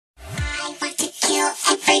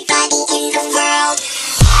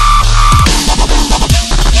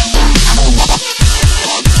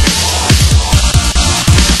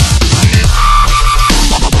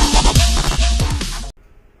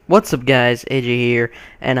What's up guys, AJ here,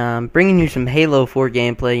 and I'm bringing you some Halo 4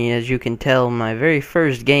 gameplay. As you can tell, my very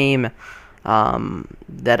first game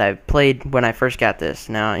that I played when I first got this.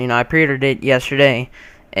 Now, I pre-ordered it yesterday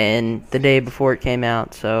and the day before it came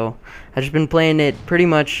out, so I've just been playing it pretty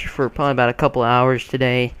much for probably about a couple of hours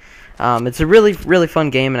today. It's a really fun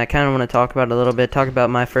game, and I kind of want to talk about it a little bit, talk about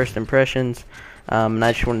my first impressions, and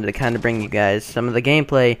I just wanted to kind of bring you guys some of the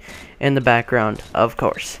gameplay in the background, of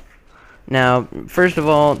course. Now, first of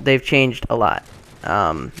all, they've changed a lot.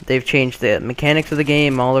 They've changed the mechanics of the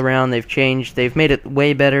game all around. They've made it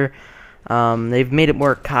way better. They've made it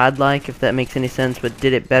more COD-like, if that makes any sense, but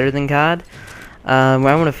did it better than COD. I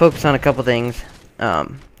want to focus on a couple things.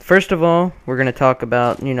 First of all, we're going to talk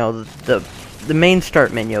about, the main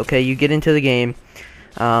start menu, okay? You get into the game.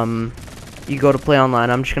 You go to play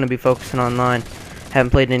online. I'm just going to be focusing online.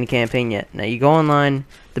 Haven't played any campaign yet. Now, you go online.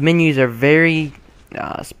 The menus are very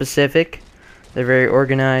specific. They're very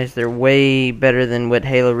organized. They're way better than what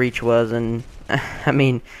Halo Reach was, and I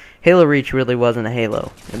mean, Halo Reach really wasn't a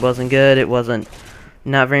Halo. It wasn't good.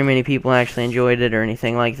 Not very many people actually enjoyed it or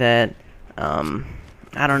anything like that. I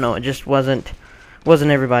don't know. It just wasn't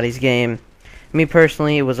everybody's game. Me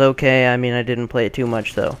personally, it was okay. I mean, I didn't play it too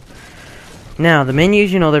much though. Now the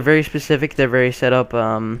menus, they're very specific. They're very set up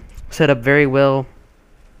very well.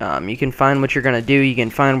 You can find what you're gonna do. You can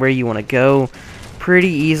find where you want to go pretty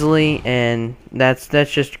easily, and that's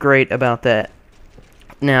just great about that.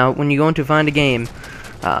 Now, when you go into find a game,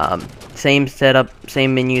 same setup,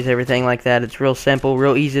 same menus, everything like that. It's real simple,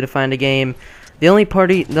 real easy to find a game. The only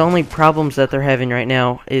problems that they're having right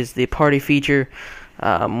now is the party feature.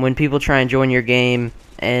 When people try and join your game,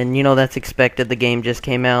 and that's expected. The game just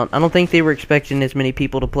came out. I don't think they were expecting as many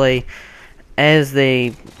people to play as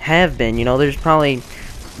they have been. There's probably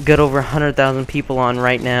good over 100,000 people on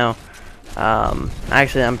right now.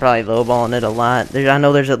 Actually, I'm probably lowballing it a lot. I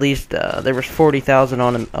know there's at least there was 40,000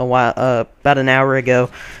 on a while, about an hour ago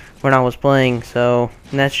when I was playing. So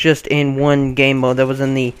that's just in one game mode. That was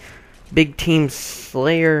in the Big Team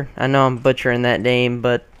Slayer. I know I'm butchering that name,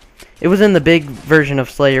 but it was in the big version of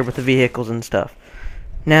Slayer with the vehicles and stuff.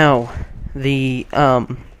 Now, the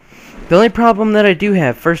only problem that I do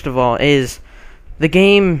have, first of all, is the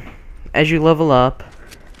game as you level up.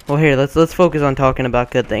 Well, here, let's focus on talking about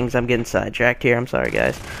good things. I'm getting sidetracked here. I'm sorry,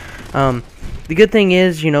 guys. The good thing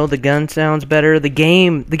is, the gun sounds better. The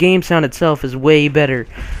game sound itself is way better.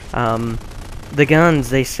 The guns,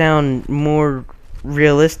 they sound more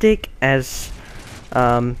realistic as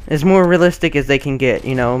more realistic as they can get.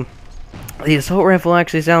 The assault rifle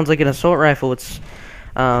actually sounds like an assault rifle. It's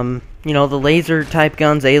the laser type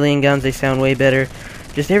guns, alien guns, they sound way better.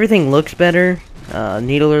 Just everything looks better.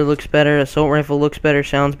 Needler looks better, assault rifle looks better,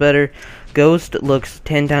 sounds better, Ghost looks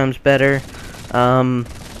 10 times better. I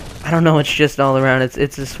don't know, it's just all around.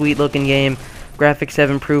 It's a sweet looking game. Graphics have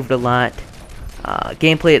improved a lot.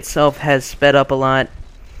 Gameplay itself has sped up a lot.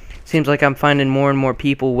 Seems like I'm finding more and more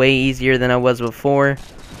people way easier than I was before.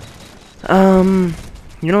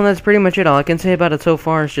 That's pretty much it. All I can say about it so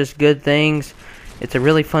far is just good things. It's a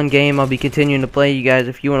really fun game. I'll be continuing to play. You guys,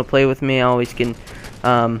 if you want to play with me, I always can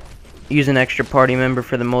use an extra party member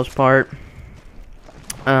for the most part.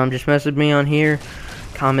 Just message me on here,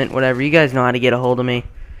 comment, whatever. You guys know how to get a hold of me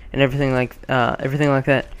and everything like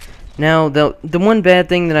that. Now, the one bad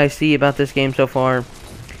thing that I see about this game so far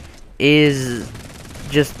is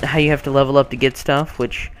just how you have to level up to get stuff,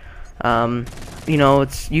 which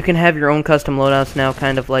you can have your own custom loadouts now,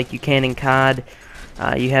 kind of like you can in COD.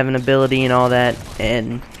 You have an ability and all that,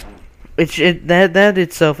 and that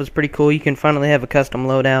itself is pretty cool. You can finally have a custom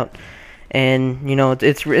loadout, and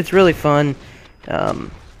it's really fun. The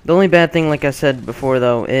only bad thing, like I said before,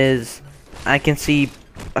 though, is I can see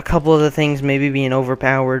a couple of the things maybe being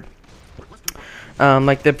overpowered.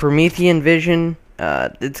 Like the Promethean vision,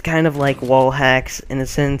 it's kind of like wall hacks in a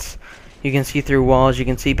sense. You can see through walls, you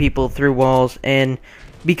can see people through walls, and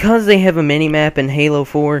because they have a mini-map in Halo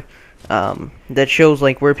 4 that shows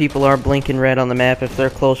like where people are blinking red on the map if they're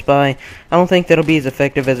close by, I don't think that'll be as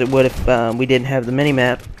effective as it would if we didn't have the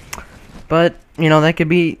mini-map. But, that could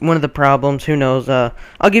be one of the problems. Who knows?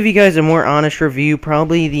 I'll give you guys a more honest review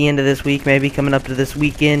probably the end of this week, maybe coming up to this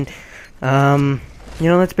weekend.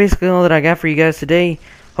 That's basically all that I got for you guys today.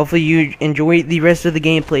 Hopefully you enjoy the rest of the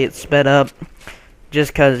gameplay. It's sped up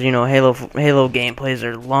just because, Halo gameplays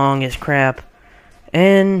are long as crap.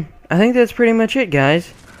 And I think that's pretty much it, guys.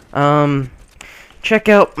 Check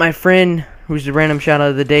out my friend, who's the random shout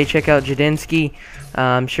out of the day. Check out Jadinsky.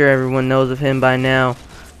 I'm sure everyone knows of him by now.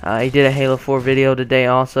 He did a Halo 4 video today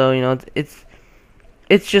also. It's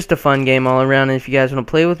just a fun game all around, and if you guys want to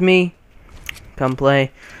play with me, come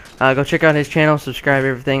play. Go check out his channel, subscribe,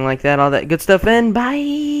 everything like that, all that good stuff, and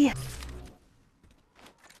bye!